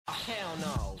Hell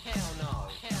no. Hell no.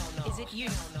 Hell no. Is it you?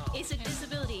 Is it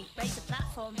disability? Raise the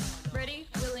platform. Ready,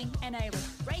 willing, and able.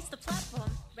 Raise the platform.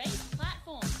 Raise the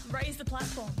platform. Raise the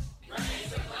platform. Raise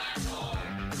the platform.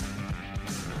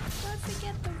 Don't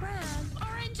forget the ram.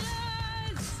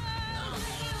 Oranges!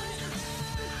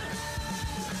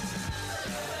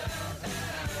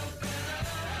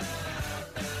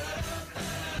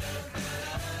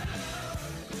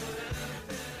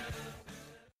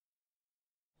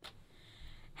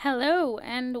 Hello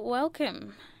and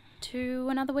welcome to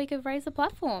another week of Raise the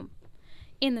Platform.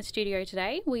 In the studio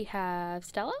today we have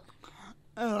Stella.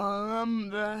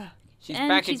 She's and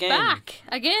back she's again. back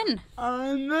again.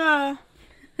 I'm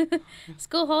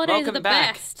School holidays are Welcome the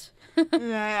back. best.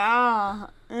 They are.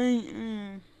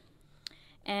 Mm-mm.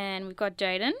 And we've got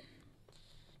Jaden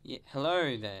Yeah,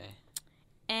 hello there.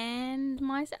 and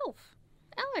myself,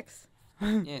 Alex.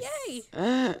 Yes. Yay!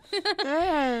 Yeah.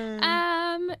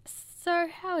 So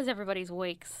how is everybody's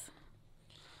weeks?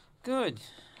 Good.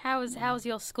 How's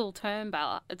your school term,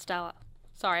 Bella? Stella.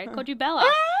 Sorry, I called you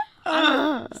Bella.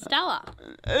 Stella.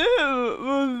 It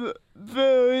was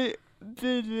very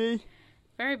busy.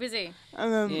 Very busy.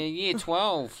 Yeah, year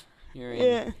 12 you're in.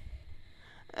 Yeah.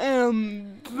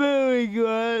 I'm very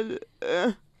glad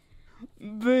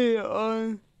be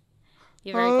on.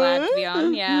 You're very glad to be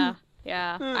on, yeah.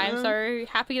 Yeah, I'm so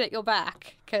happy that you're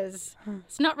back, because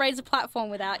it's not Raise a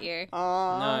Platform without you.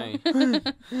 No.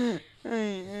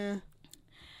 Yeah.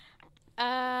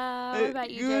 What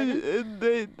about you,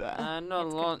 Jordan? Not a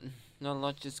lot. Not a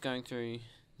lot, just going through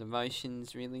the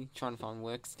motions, really. Trying to find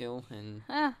work still, and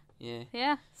Ah, yeah.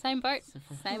 yeah, same boat.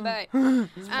 Same boat.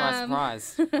 Surprise,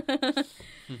 surprise.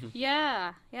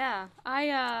 Yeah.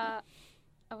 I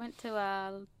went to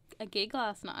a gig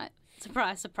last night.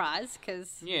 Surprise, surprise,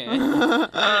 because Yeah.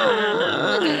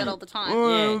 I do that all the time.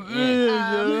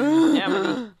 Yeah. How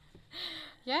many?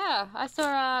 Yeah, I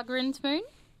saw Grinspoon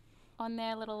on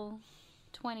their little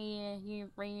 20-year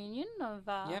reunion of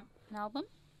Yep. an album,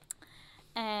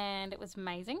 and it was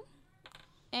amazing.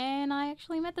 And I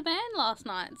actually met the band last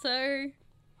night, so yay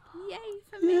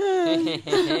for me.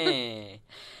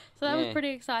 So that was Yeah. pretty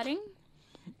exciting.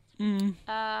 Mm.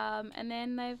 And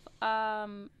then they've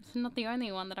it's not the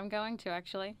only one that I'm going to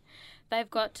actually. They've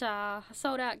got a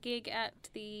sold out gig at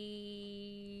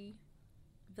the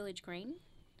Village Green.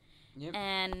 Yep.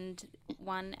 And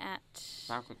one at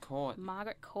Margaret Court.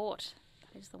 Margaret Court.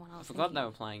 That is the one I I was forgot they thinking.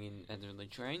 were playing in at the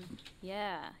Village Green.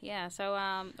 Yeah. So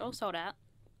they're all sold out.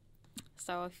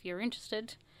 So if you're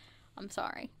interested, I'm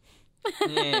sorry.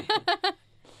 Yeah.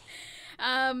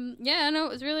 Yeah, no, it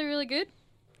was really, really good.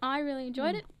 I really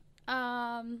enjoyed it.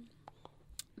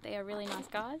 They are really nice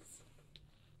guys.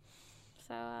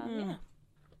 So yeah,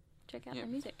 check out Yep.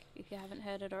 their music if you haven't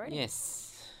heard it already.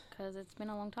 Yes. Because it's been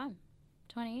a long time,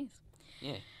 20 years.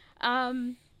 Yeah.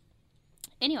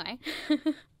 Anyway,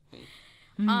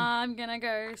 I'm gonna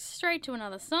go straight to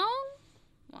another song.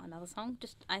 Well, another song,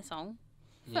 just a song.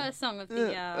 Yeah. First song of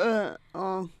the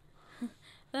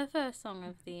first song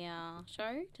of the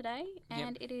show today,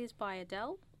 and it is by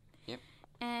Adele. Yep.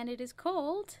 And it is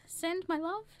called "Send My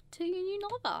Love to Your New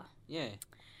Lover." Yeah.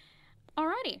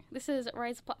 Alrighty, this is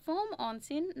Raise the Platform on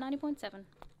Sin 90.7.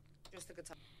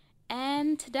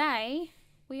 And today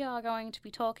we are going to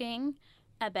be talking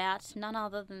about none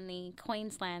other than the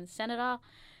Queensland Senator,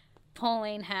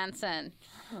 Pauline Hanson.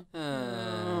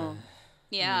 Yeah.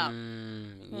 Yeah.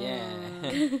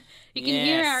 You can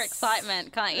hear our Yes.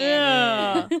 excitement, can't you?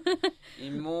 Yeah.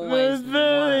 In more We're ways than one.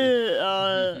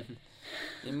 very,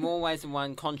 In more ways than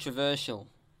one, controversial.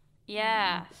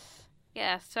 Yeah.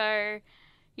 Yeah, so,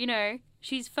 you know,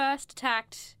 she's first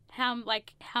attacked how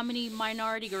many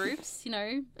minority groups, you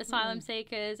know, asylum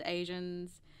seekers,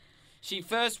 Asians, She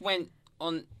first went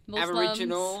on Muslims.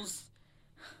 Aboriginals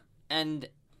and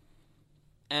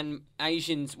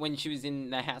Asians when she was in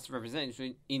the House of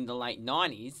Representatives in the late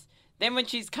 90s. Then when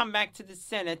she's come back to the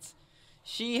Senate,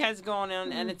 she has gone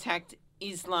on and attacked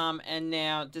Islam and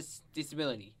now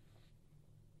disability.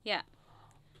 Yeah.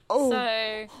 Oh,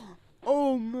 So,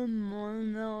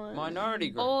 minority. Minority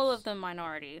groups. all of the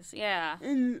minorities, yeah.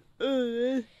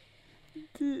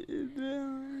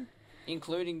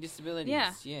 Including disabilities.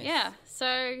 Yeah, Yes. yeah.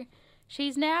 So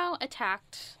she's now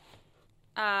attacked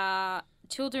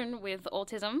children with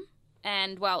autism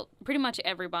and, well, pretty much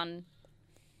everyone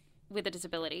with a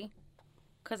disability,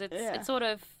 because it sort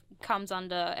of comes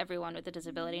under everyone with a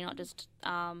disability, not just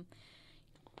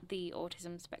the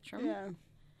autism spectrum.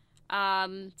 Yeah.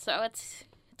 So it's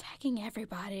attacking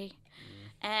everybody,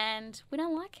 and we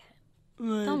don't like it.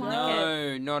 Right. Don't like it.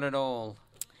 No, not at all.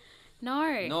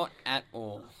 No. Not at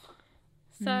all.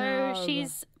 So No.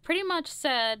 she's pretty much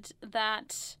said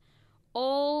that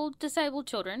all disabled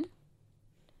children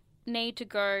need to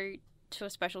go to a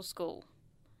special school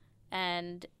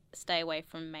and stay away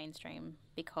from mainstream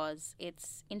because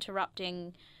it's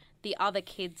interrupting the other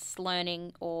kids'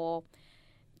 learning or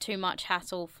too much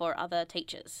hassle for other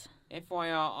teachers.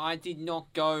 FYI, I did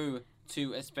not go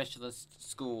to a specialist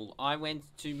school. I went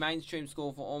to mainstream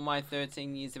school for all my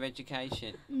 13 years of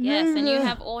education. Yes, and you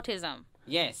have autism.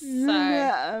 Yes,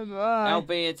 So,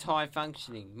 albeit high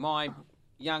functioning. My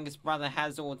youngest brother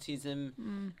has autism,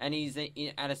 and he's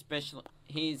at a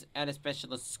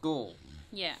specialist school.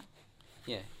 yeah.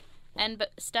 Yeah.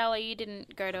 But Stella, you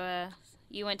didn't go to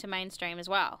you went to mainstream as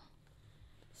well.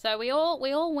 So we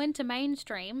all went to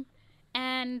mainstream,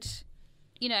 and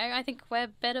I think we're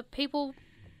better people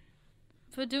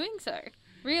for doing so.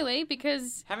 Really,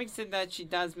 because Having said that, she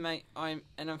does make I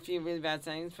feel really bad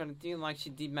saying this, but I feel like she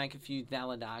did make a few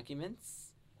valid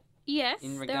arguments. yes,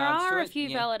 In there regards to are a it, few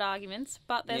yeah. valid arguments,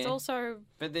 but there's Yeah. also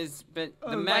But the ways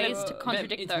manner to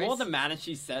contradict it's those. more the manner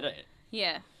she said it.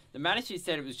 yeah. The manner she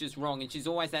said it was just wrong, and she's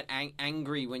always that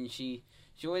angry when she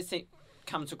always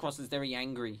comes across as very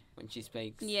angry when she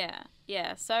speaks. Yeah,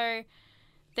 yeah. So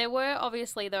there were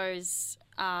obviously those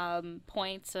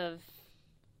points of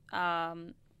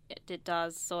it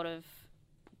does sort of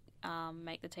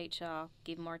make the teacher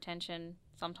give more attention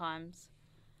sometimes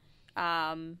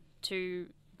to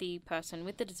the person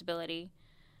with the disability.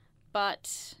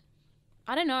 But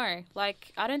I don't know.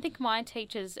 Like, I don't think my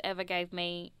teachers ever gave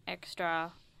me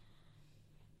extra,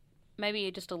 maybe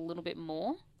just a little bit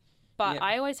more. But Yeah.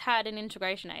 I always had an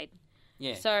integration aid.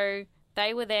 Yeah. So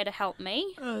they were there to help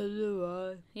me.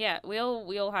 Yeah, we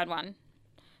all had one.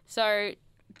 So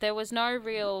there was no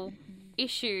real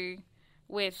issue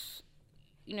with,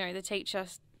 the teacher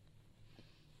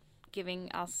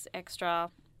giving us extra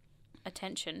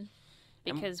attention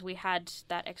because we had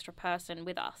that extra person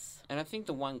with us. And I think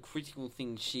the one critical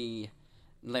thing she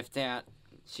left out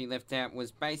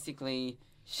was basically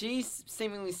she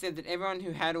seemingly said that everyone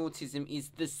who had autism is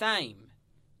the same.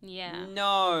 Yeah.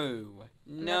 No.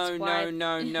 No, That's no, why-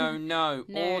 no, no, no.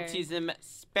 No. Autism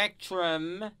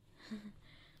spectrum.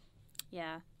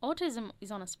 Yeah. Autism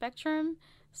is on a spectrum,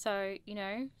 so,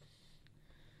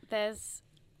 there's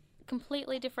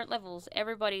completely different levels.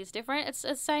 Everybody's different. It's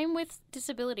the same with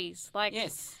disabilities. Like,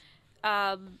 Yes.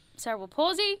 cerebral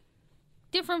palsy,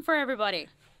 different for everybody.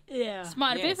 Yeah.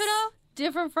 Spina Yes. bifida,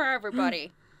 different for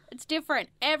everybody. It's different.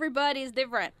 Everybody is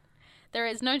different. There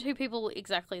is no two people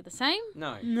exactly the same.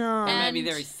 No. No. They may be And-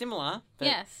 very similar, but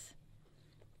Yes.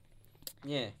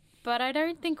 yeah. But I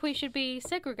don't think we should be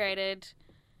segregated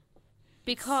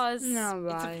because No,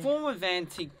 It's a right. form of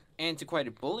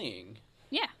antiquated bullying.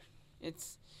 Yeah.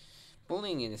 It's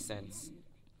bullying in a sense.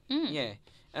 Mm. Yeah.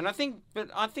 And I think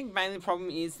mainly the problem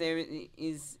is the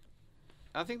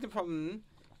problem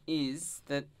is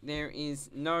that there is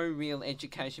no real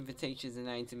education for teachers and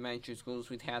aides in mainstream schools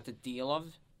with how to deal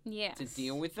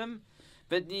with them.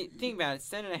 But the thing about it,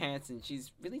 Senator Hanson,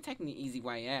 she's really taking the easy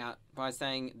way out by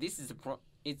saying this is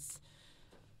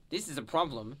a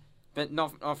problem, but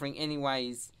not offering any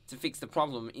ways to fix the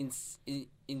problem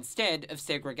instead of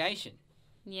segregation.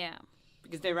 Yeah.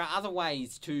 Because there are other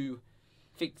ways to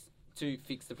fix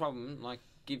the problem, like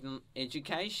give them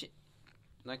education,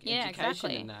 Yeah,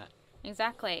 exactly. and that.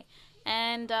 Exactly.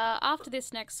 And after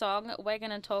this next song, we're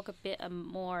going to talk a bit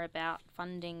more about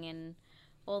funding and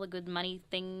all the good money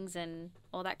things and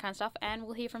all that kind of stuff. And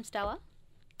we'll hear from Stella.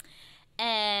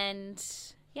 And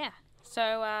yeah,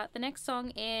 so the next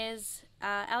song is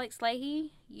Alex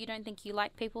Leahy, You Don't Think You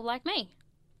Like People Like Me.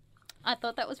 I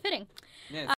thought that was fitting.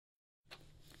 Yes.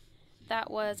 That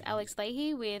was Alex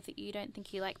Leahy with You Don't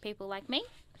Think You Like People Like Me.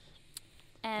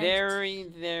 And Very,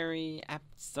 very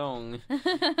apt song,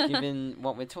 given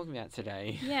what we're talking about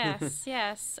today. yes,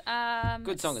 yes.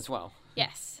 Good song as well.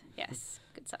 Yes,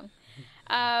 good song.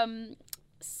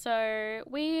 So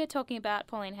we're talking about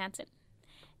Pauline Hanson,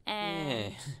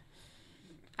 and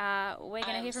we're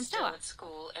going to hear from I'm still Stella. at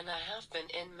school, and I have been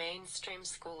in mainstream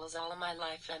schools all of my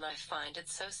life, and I find it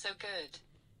so good.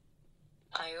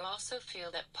 I also feel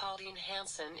that Pauline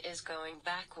Hanson is going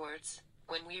backwards,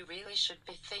 when we really should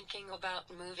be thinking about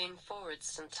moving forward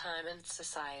sometime in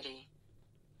society.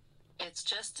 It's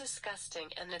just disgusting,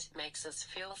 and it makes us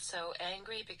feel so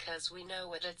angry because we know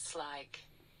what it's like.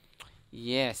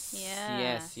 Yes.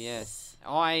 Yes.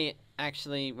 I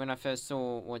actually, when I first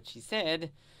saw what she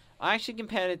said, I actually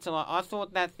compared it to, I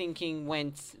thought that thinking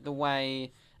went the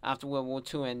way after World War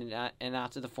II and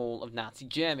after the fall of Nazi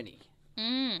Germany.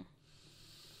 Mm.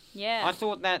 Yeah. I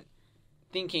thought that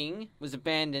thinking was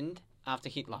abandoned after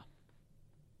Hitler.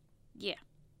 Yeah,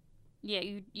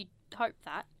 you hope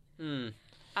that.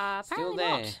 Apparently Still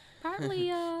there. not. Apparently,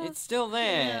 It's still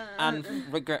there.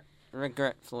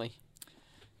 Regretfully.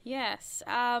 yes.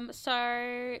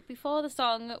 So before the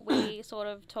song, we sort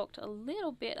of talked a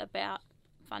little bit about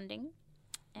funding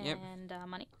Yep. and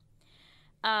money.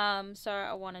 So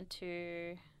I wanted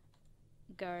to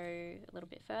go a little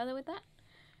bit further with that.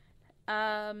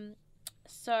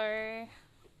 So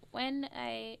when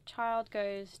a child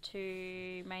goes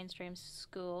to mainstream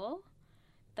school,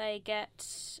 they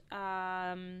get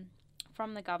from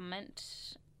the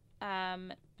government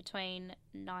between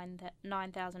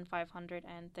 9,500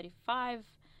 and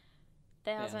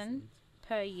 35,000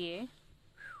 per year,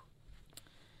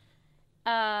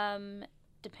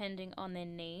 depending on their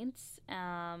needs.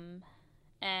 And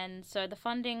so the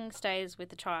funding stays with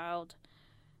the child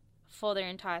for their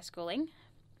entire schooling.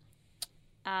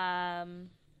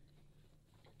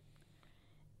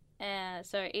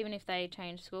 So even if they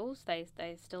change schools, they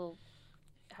still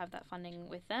have that funding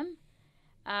with them.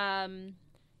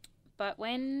 But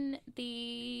when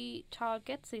the child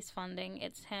gets this funding,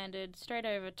 it's handed straight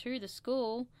over to the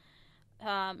school,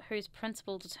 whose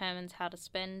principal determines how to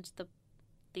spend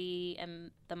the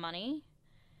money.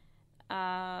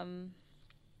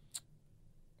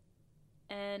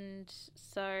 And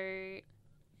so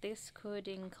this could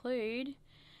include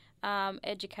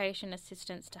education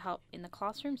assistance to help in the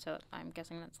classroom. So I'm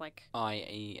guessing that's like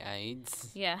i.e. AIDS.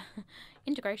 yeah,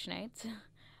 integration aids,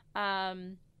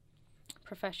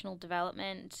 professional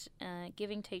development,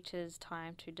 giving teachers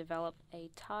time to develop a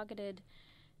targeted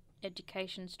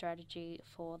education strategy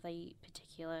for the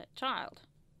particular child.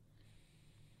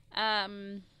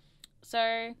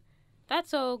 So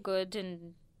that's all good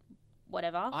and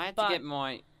whatever. I had to get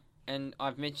my, and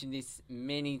I've mentioned this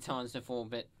many times before,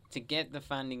 but to get the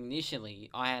funding initially,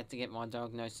 I had to get my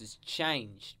diagnosis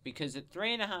changed because at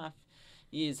 3.5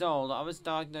 years old, I was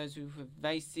diagnosed with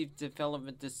pervasive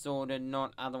development disorder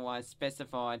not otherwise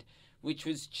specified, which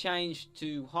was changed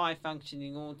to high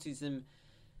functioning autism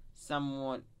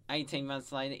somewhat 18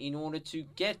 months later in order to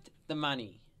get the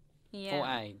money for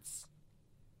AIDS.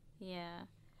 Yeah.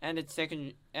 And at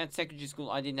secondary school,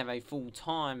 I didn't have a full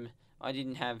time. I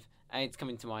didn't have AIDS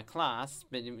coming to my class,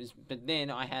 but then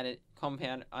I had it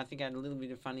compound. I think I had a little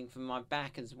bit of funding for my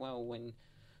back as well when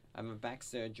I had my back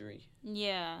surgery.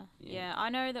 Yeah. I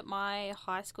know that my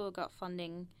high school got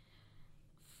funding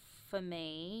for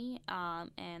me,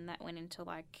 and that went into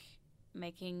like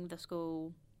making the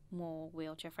school more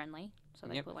wheelchair friendly. So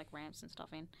they put like ramps and stuff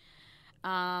in.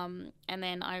 And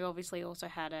then I obviously also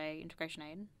had a integration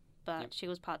aid, but she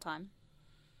was part-time.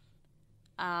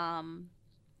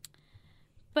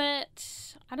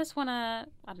 But I just want to,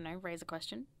 I don't know, raise a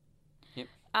question. Yep.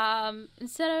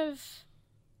 Instead of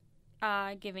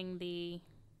giving the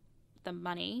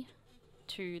money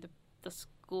to the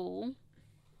school,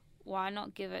 why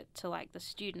not give it to like the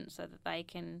students so that they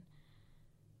can,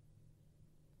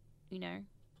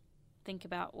 think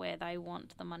about where they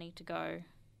want the money to go?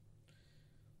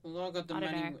 Well, I got the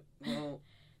money.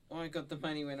 I got the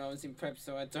money when I was in prep,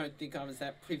 so I don't think I was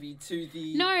that privy to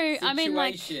the situation. I mean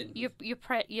like your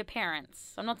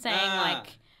parents. I'm not saying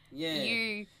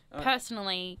you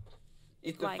personally.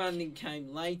 If the funding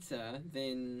came later,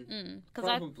 then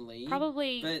probably. I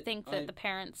probably think that the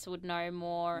parents would know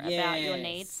more about your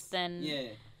needs than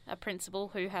a principal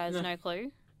who has no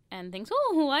clue and thinks,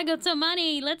 "Oh, I got some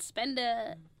money, let's spend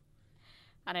it."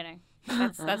 I don't know.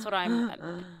 That's what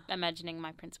I'm imagining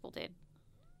my principal did.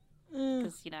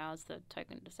 Because I was the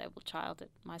token disabled child at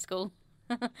my school.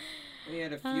 We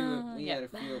had a few. Had a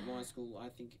few at my school, I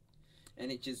think, and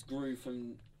it just grew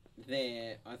from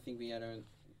there. I think we had it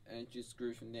just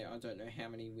grew from there. I don't know how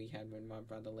many we had when my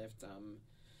brother left.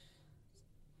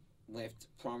 Left the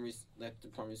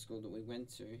primary school that we went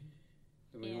to,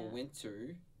 that we all went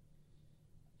to,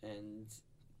 and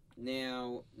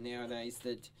nowadays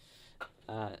that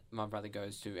my brother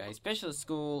goes to a specialist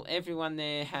school. Everyone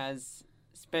there has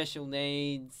special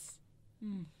needs,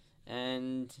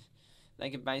 and they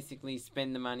can basically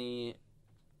spend the money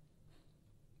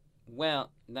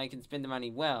well. They can spend the money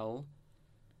well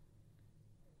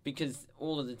because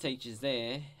all of the teachers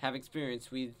there have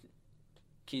experience with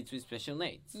kids with special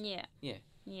needs. Yeah.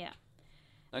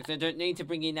 Like they don't need to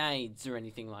bring in aides or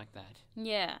anything like that.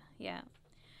 Yeah.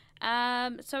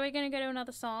 So we're going to go to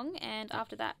another song, and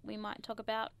after that we might talk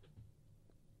about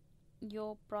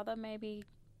your brother maybe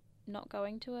not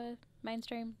going to a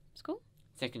mainstream school?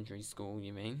 Secondary school,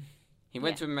 you mean? He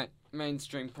went to a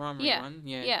mainstream primary one.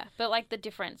 Yeah, but like the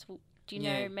difference. Do you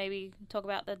know, maybe talk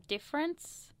about the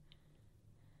difference?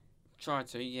 Try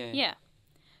to, yeah. Yeah.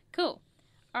 Cool.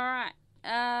 All right.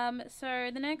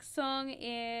 So the next song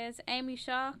is Amy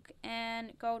Shark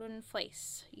and Golden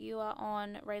Fleece. You are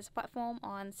on Raise the Platform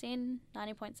on Sin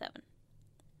 90.7.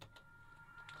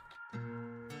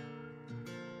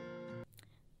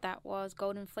 That was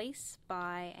Golden Fleece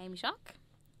by Amy Shark.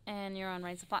 And you're on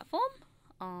Raise the Platform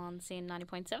on Sin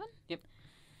 90.7. Yep.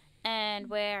 And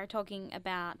we're talking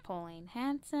about Pauline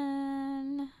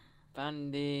Hanson.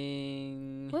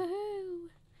 Funding. Woohoo!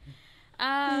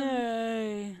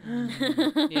 Yay.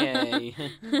 Yay.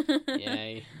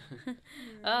 Yay.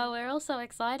 Oh, we're all so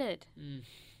excited. Mm.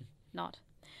 Not.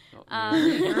 Not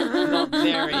really. Not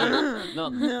very.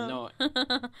 Not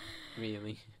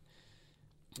really.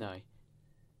 No.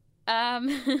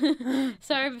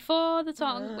 So before the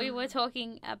song, we were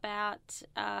talking about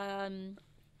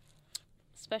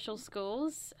special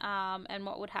schools and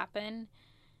what would happen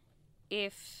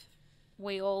if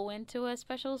we all went to a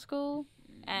special school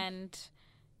and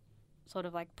sort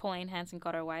of like Pauline Hanson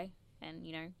got her way and,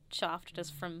 you know, shafted us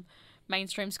from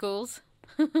mainstream schools.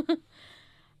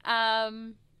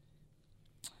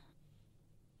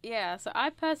 Yeah, so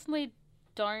I personally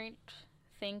don't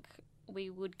think we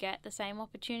would get the same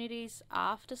opportunities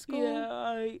after school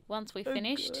Yeah, once we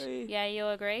finished. agree. Yeah, you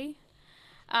agree?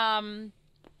 I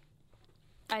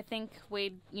think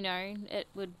we'd, you know, it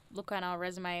would look on our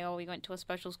resume, or we went to a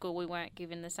special school, we weren't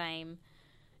given the same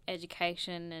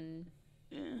education and,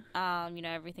 you know,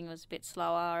 everything was a bit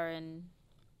slower and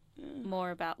more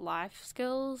about life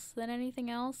skills than anything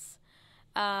else.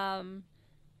 That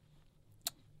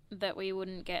we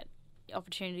wouldn't get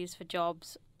opportunities for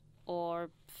jobs or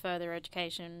further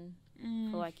education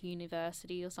for like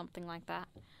university or something like that.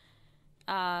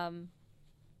 But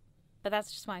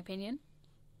that's just my opinion.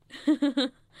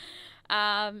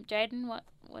 Jaden, what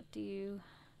do you...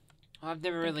 I've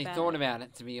never really about thought it. about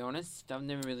it, to be honest. I've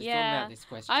never really thought Yeah, about this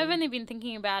question. I've only been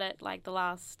thinking about it like the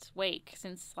last week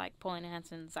since like Pauline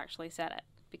Hanson's actually said it,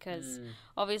 because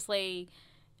obviously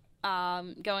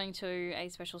going to a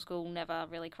special school never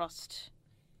really crossed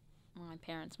my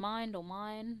parents' mind or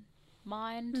mind. No.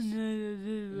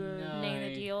 Neither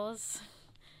did yours.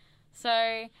 So,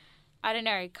 I don't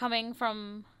know, coming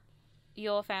from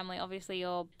your family, obviously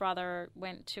your brother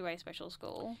went to a special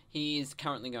school. He is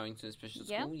currently going to a special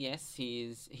Yeah. school. Yes, he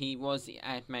is. He was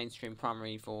at mainstream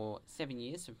primary for 7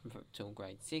 years, till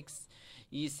grade 6.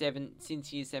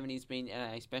 Since year 7, he's been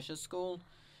at a special school.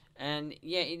 And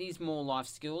yeah, it is more life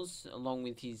skills along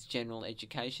with his general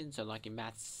education, so like in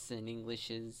maths and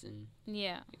Englishes and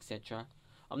Yeah. etc.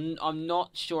 I'm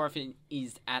not sure if it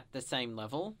is at the same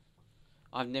level.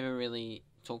 I've never really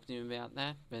talked to him about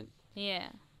that, but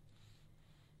Yeah.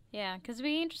 Yeah, because it'd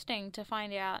be interesting to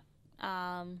find out,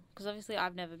 because obviously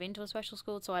I've never been to a special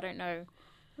school, so I don't know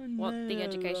what the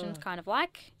education's kind of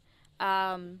like.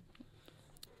 And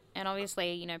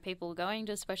obviously, you know, people going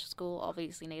to a special school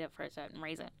obviously need it for a certain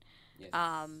reason.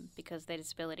 yes. Because their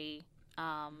disability,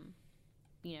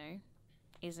 you know,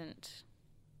 isn't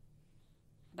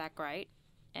that great.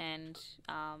 And,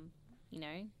 you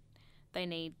know, they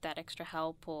need that extra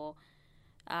help or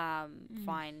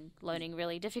find learning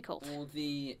really difficult. Or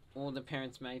the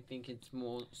parents may think it's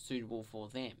more suitable for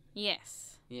them.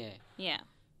 Yes. Yeah. Yeah.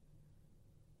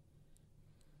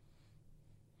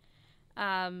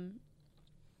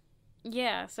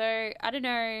 Yeah, so I don't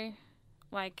know,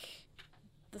 like,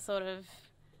 the sort of,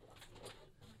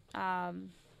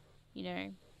 you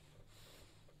know,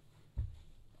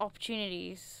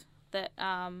 opportunities that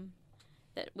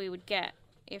that we would get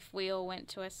if we all went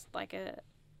to a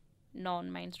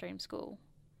non-mainstream school.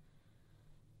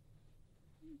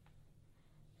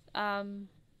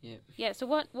 Yeah, so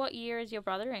what year is your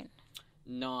brother in?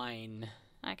 9.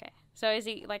 Okay. So is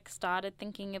he, like, started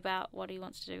thinking about what he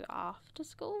wants to do after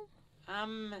school?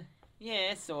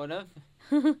 Yeah, sort of.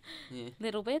 Yeah.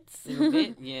 Little bits? Little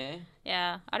bit, yeah.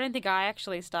 Yeah. I don't think I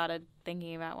actually started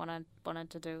thinking about what I wanted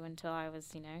to do until I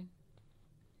was, you know,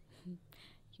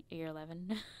 year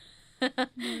 11.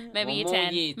 Maybe year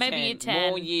 10. Maybe year 10.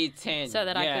 More year 10. So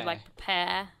that I yeah. could, like,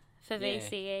 prepare for Yeah.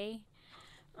 VCE.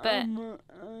 But,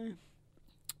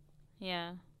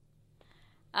 yeah.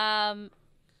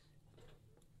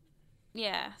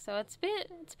 Yeah, so it's a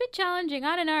bit challenging.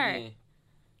 I don't know. Yeah.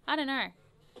 I don't know.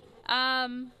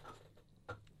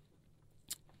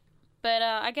 But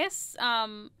I guess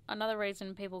another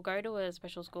reason people go to a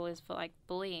special school is for, like,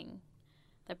 bullying.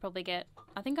 They probably get...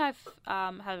 I think I've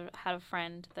had a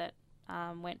friend that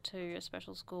went to a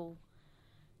special school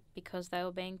because they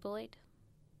were being bullied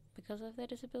because of their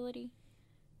disability.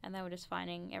 And they were just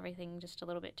finding everything just a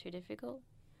little bit too difficult.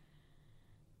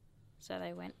 So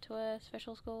they went to a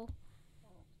special school.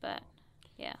 But,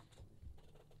 yeah.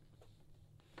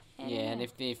 Yeah, and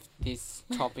if this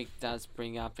topic does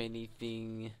bring up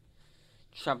anything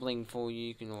troubling for you,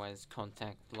 you can always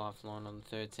contact Lifeline on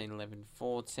 13 11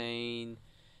 14,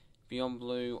 Beyond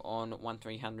Blue on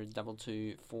 1300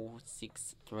 22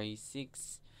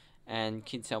 4636, and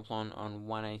Kids Helpline on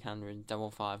 1800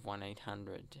 55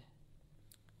 1800.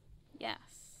 Yes.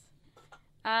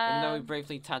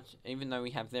 Even though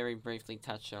we have very briefly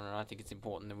touched on it, I think it's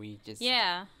important that we just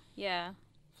yeah,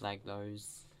 flag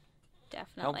those.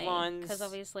 definitely. Helplines. Because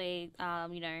obviously,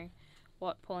 you know,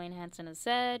 what Pauline Hanson has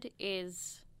said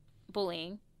is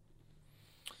bullying.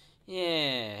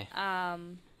 Yeah.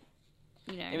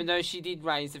 You know, Even though she did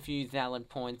raise a few valid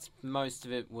points, most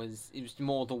of it was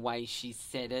more the way she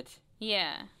said it.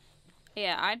 yeah.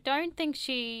 I don't think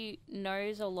she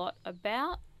knows a lot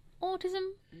about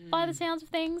autism by the sounds of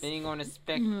things. Being on a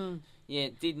spectrum. Yeah,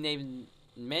 it didn't even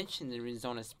mention that it was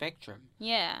on a spectrum.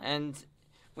 Yeah. And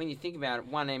when you think about it,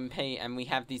 one MP, and we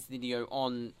have this video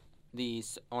on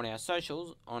our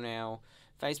socials, on our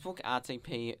Facebook,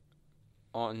 RTP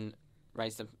on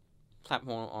Raise the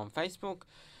Platform on Facebook.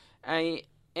 An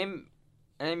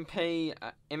MP,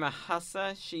 Emma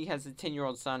Husser, she has a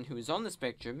 10-year-old son who is on the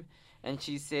spectrum, and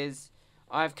she says,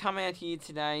 I've come out here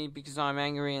today because I'm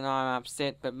angry and I'm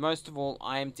upset, but most of all,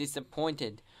 I am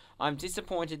disappointed. I'm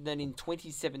disappointed that in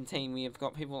 2017 we have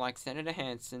got people like Senator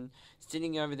Hanson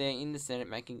sitting over there in the Senate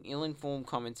making ill-informed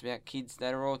comments about kids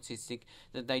that are autistic,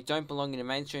 that they don't belong in a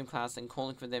mainstream class, and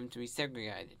calling for them to be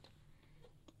segregated.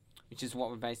 Which is what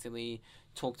we basically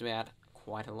talked about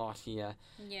quite a lot here.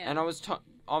 Yeah. And I was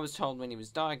told when he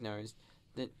was diagnosed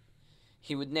that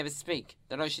he would never speak,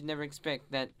 that I should never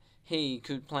expect that he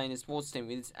could play in a sports team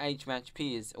with his age-matched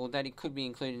peers, or that he could be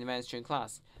included in the mainstream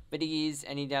class. But he is,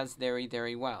 and he does very,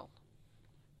 very well.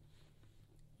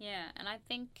 Yeah, and I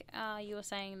think you were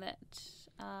saying that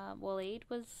Waleed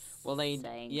was Waleed,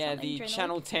 saying yeah, something the during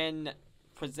Channel week. 10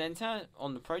 presenter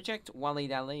on the project,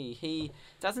 Waleed Ali, he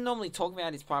doesn't normally talk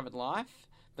about his private life,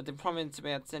 but the comments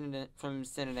about Senator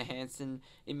Hanson,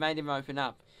 it made him open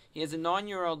up. He has a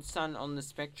 9-year-old son on the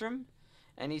spectrum,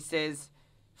 and he says,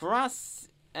 for us,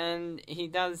 and he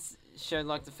does show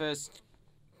like the first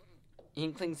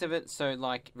inklings of it, so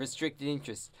like restricted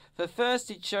interest. For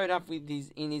first, it showed up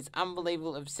in his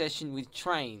unbelievable obsession with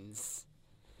trains.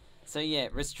 So yeah,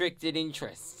 restricted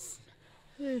interests.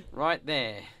 Right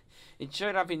there. It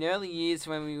showed up in early years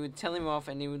when we would tell him off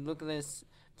and he would look at us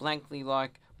blankly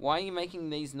like, why are you making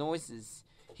these noises?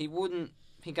 He wouldn't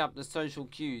pick up the social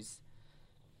cues.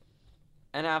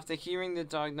 And after hearing the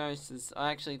diagnosis,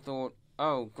 I actually thought,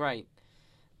 oh great,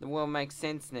 the world makes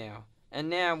sense now. And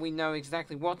now we know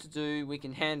exactly what to do, we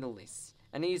can handle this.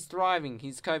 And he's thriving,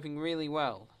 he's coping really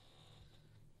well.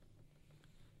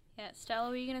 Yeah, Stella,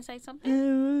 were you going to say something?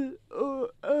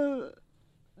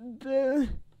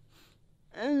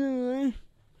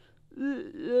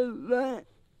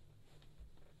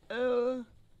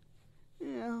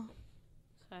 Yeah.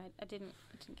 Sorry, I didn't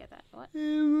get that. What? It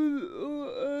was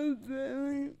all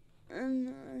very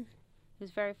nice. He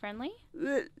was very friendly?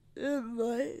 But I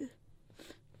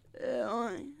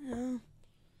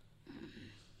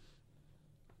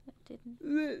didn't.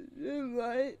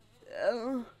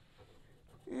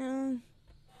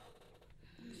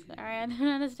 Sorry, I don't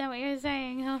understand what you're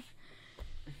saying. Hold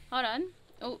on.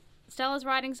 Oh, Stella's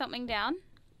writing something down.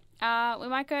 We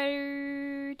might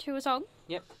go to a song.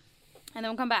 Yep. And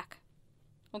then we'll come back.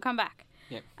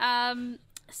 Yep.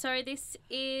 So this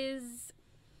is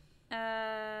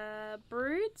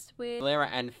Broods with... Valera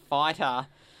and Fighter,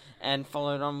 and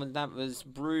followed on with that was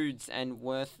Broods and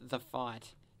Worth the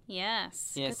Fight.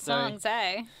 Yes. Yeah, Good so- songs,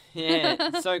 eh?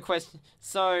 Yeah,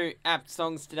 so apt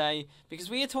songs today, because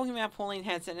we are talking about Pauline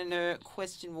Hanson and her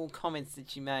questionable comments that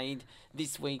she made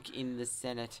this week in the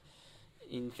Senate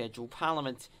in federal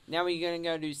parliament. Now we're going to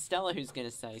go to Stella, who's going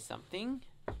to say something.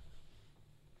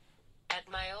 At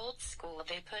my old school,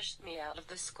 they pushed me out of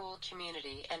the school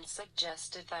community and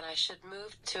suggested that I should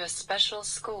move to a special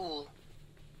school.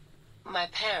 My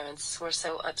parents were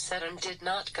so upset and did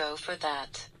not go for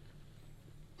that.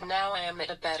 Now I am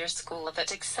at a better school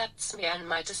that accepts me and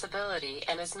my disability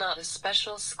and is not a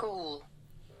special school.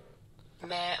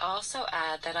 May I also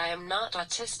add that I am not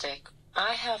autistic.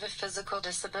 I have a physical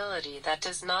disability that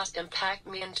does not impact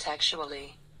me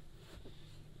intellectually.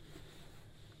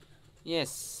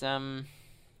 Yes,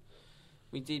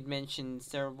 we did mention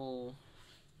cerebral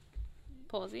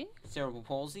Pawsey.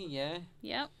 palsy, yeah.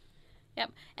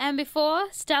 Yep. And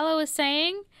before, Stella was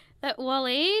saying that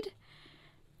Waleed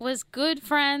was good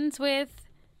friends with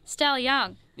Stella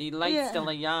Young. The late Yeah.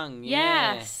 Stella Young,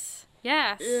 yeah. Yes.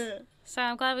 Yeah. So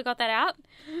I'm glad we got that out.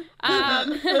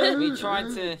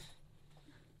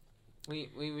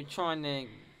 we were trying to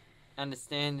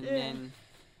understand, and Yeah. then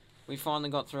we finally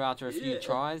got through after a few Yeah.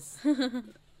 tries.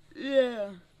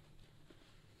 Yeah.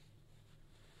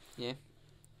 Yeah.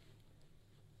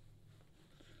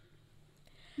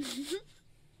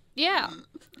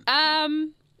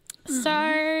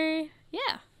 So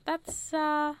yeah, that's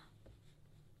Yeah.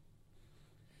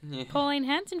 Pauline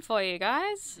Hanson for you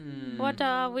guys. Mm.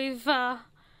 What we've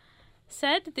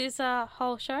said this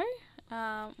whole show.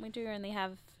 We do only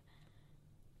have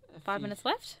A 5 few- minutes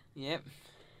left. Yep.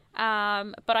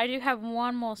 But I do have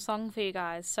one more song for you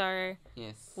guys, so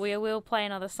Yes. we will play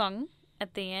another song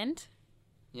at the end.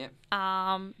 Yep.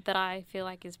 That I feel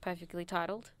like is perfectly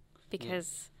titled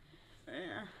because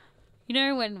Yeah. you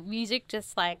know when music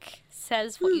just like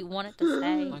says what you want it to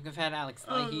say. Like I've had Alex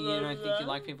Leahy, you don't think you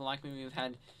like people like me. We've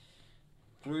had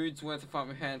Brood's Worth of Fight.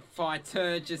 We've had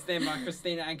Fighter just then by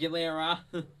Christina Aguilera.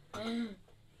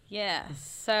 Yeah.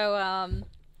 So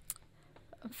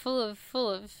full of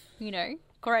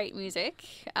great music.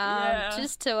 Yeah.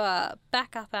 Just to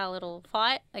back up our little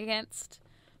fight against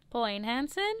Pauline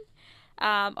Hanson.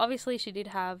 Obviously she did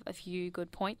have a few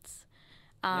good points.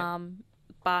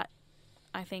 But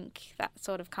I think that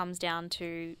sort of comes down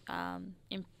to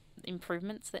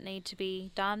improvements that need to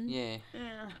be done. Yeah.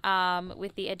 Yeah.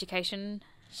 With the education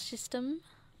system.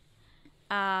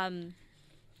 Because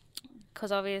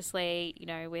obviously,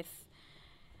 with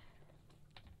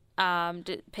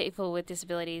people with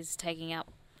disabilities taking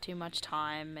up too much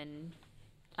time and...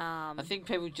 I think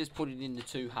people just put it in the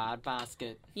too hard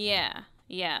basket. Yeah.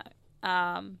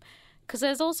 Because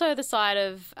there's also the side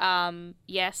of,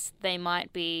 yes, they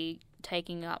might be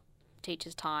taking up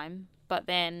teachers' time, but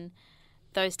then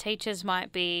those teachers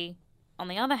might be, on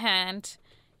the other hand,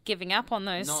 giving up on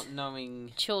those Not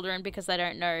knowing children because they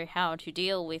don't know how to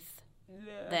deal with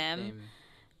Yeah. them.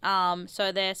 them.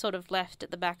 So they're sort of left at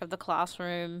the back of the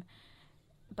classroom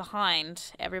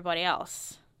behind everybody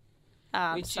else.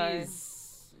 Which is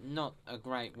not a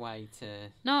great way to...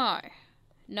 No.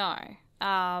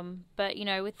 But,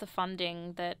 with the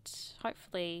funding that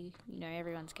hopefully,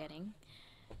 everyone's getting,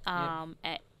 and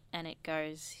it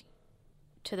goes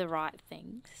to the right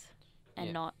things and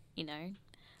Yep. not,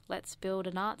 let's build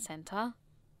an art centre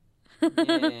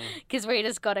Yeah. because we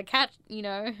just got a cash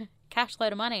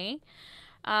load of money,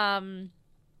 that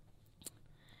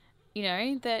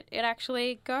it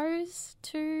actually goes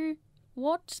to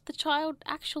what the child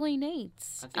actually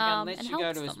needs. I think unless and you go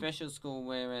helps to a them. special school,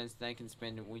 whereas they can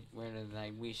spend it wherever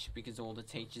they wish because all the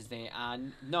teachers there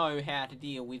know how to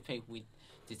deal with people with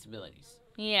disabilities.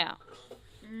 Yeah.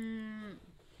 Mm.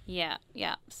 Yeah.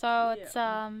 So it's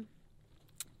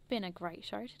been a great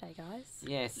show today, guys.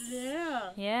 Yes.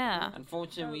 Yeah. Yeah.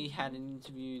 Unfortunately, we had an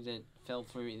interview that fell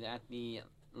through at the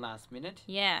last minute.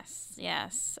 Yes.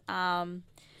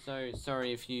 So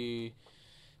sorry if you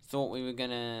thought we were going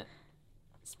to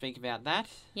speak about that.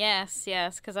 Yes,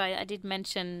 because I did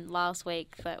mention last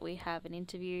week that we have an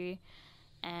interview,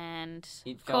 and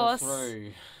It of fell course,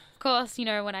 through. Of course,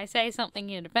 when I say something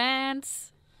in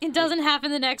advance, it doesn't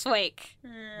happen the next week.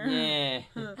 Yeah.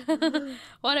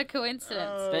 What a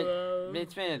coincidence. But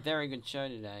it's been a very good show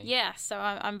today. Yeah, so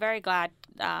I'm very glad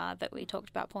that we talked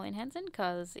about Pauline Hanson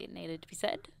because it needed to be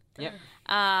said. Yep.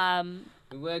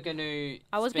 We We were going to...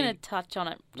 I was going to touch on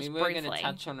it just We were briefly. going to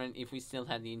touch on it if we still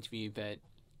had the interview, but...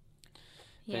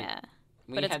 Yeah.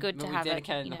 We But it's good to have it, We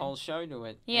dedicated you the know. whole show to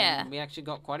it. Yeah. And we actually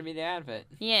got quite a bit out of it.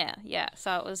 Yeah.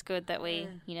 So it was good that we,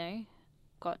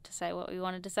 got to say what we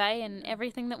wanted to say and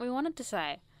everything that we wanted to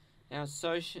say. Our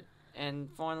social... And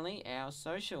finally, our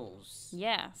socials.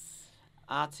 Yes.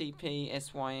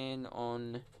 RTPSYN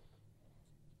on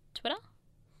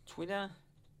Twitter.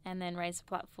 And then Raise the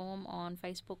Platform on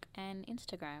Facebook and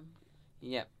Instagram.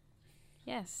 Yep.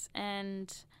 Yes.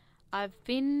 And I've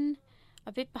been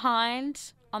a bit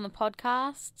behind on the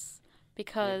podcasts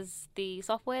because the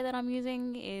software that I'm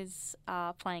using is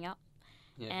playing up.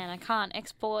 Yep. And I can't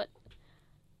export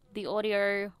the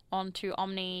audio onto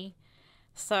Omni,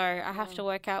 so I have to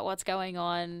work out what's going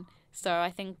on. So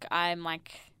I think I'm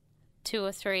like 2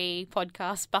 or 3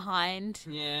 podcasts behind.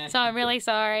 Yeah. So I'm really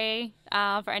sorry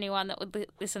for anyone that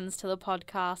listens to the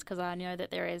podcast because I know that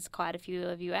there is quite a few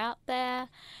of you out there.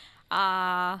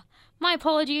 My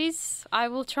apologies. I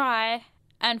will try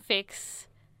and fix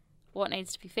what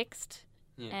needs to be fixed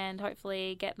and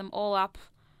hopefully get them all up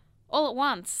all at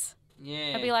once. Yeah.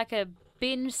 It'll be like a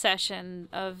binge session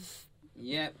of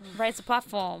Yep. Raise the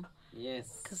Platform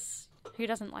Yes. because who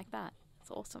doesn't like that? It's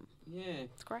awesome. Yeah.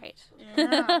 It's great.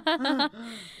 Yeah.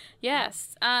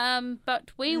 Yes.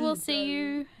 But we will see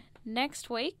you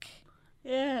next week.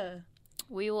 Yeah.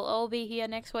 we will all be here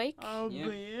next week. Oh,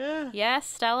 Yep. yeah. Yes,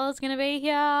 Stella's going to be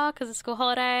here because of school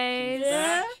holidays.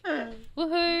 Yeah.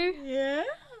 Woohoo.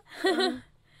 Yeah.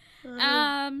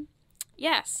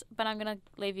 Yes, but I'm going to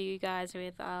leave you guys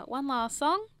with one last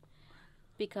song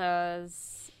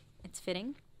because it's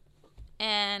fitting.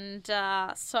 And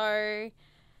so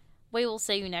we will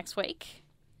see you next week.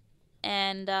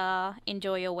 And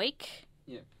enjoy your week.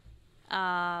 Yep.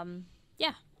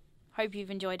 Yeah. Hope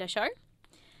you've enjoyed our show.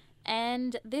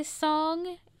 And this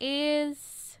song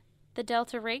is the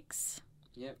Delta Rigs.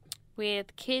 Yep.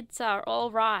 With Kids Are All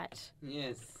Right.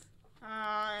 Yes.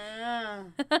 Yeah.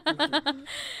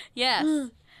 Yes.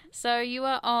 So you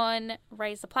are on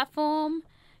Raise the Platform.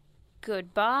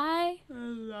 Goodbye.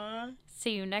 Hello.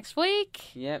 See you next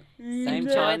week. Yep. Enjoy Same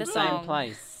the time, song. same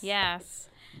place. Yes.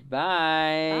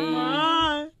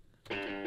 Bye. Bye.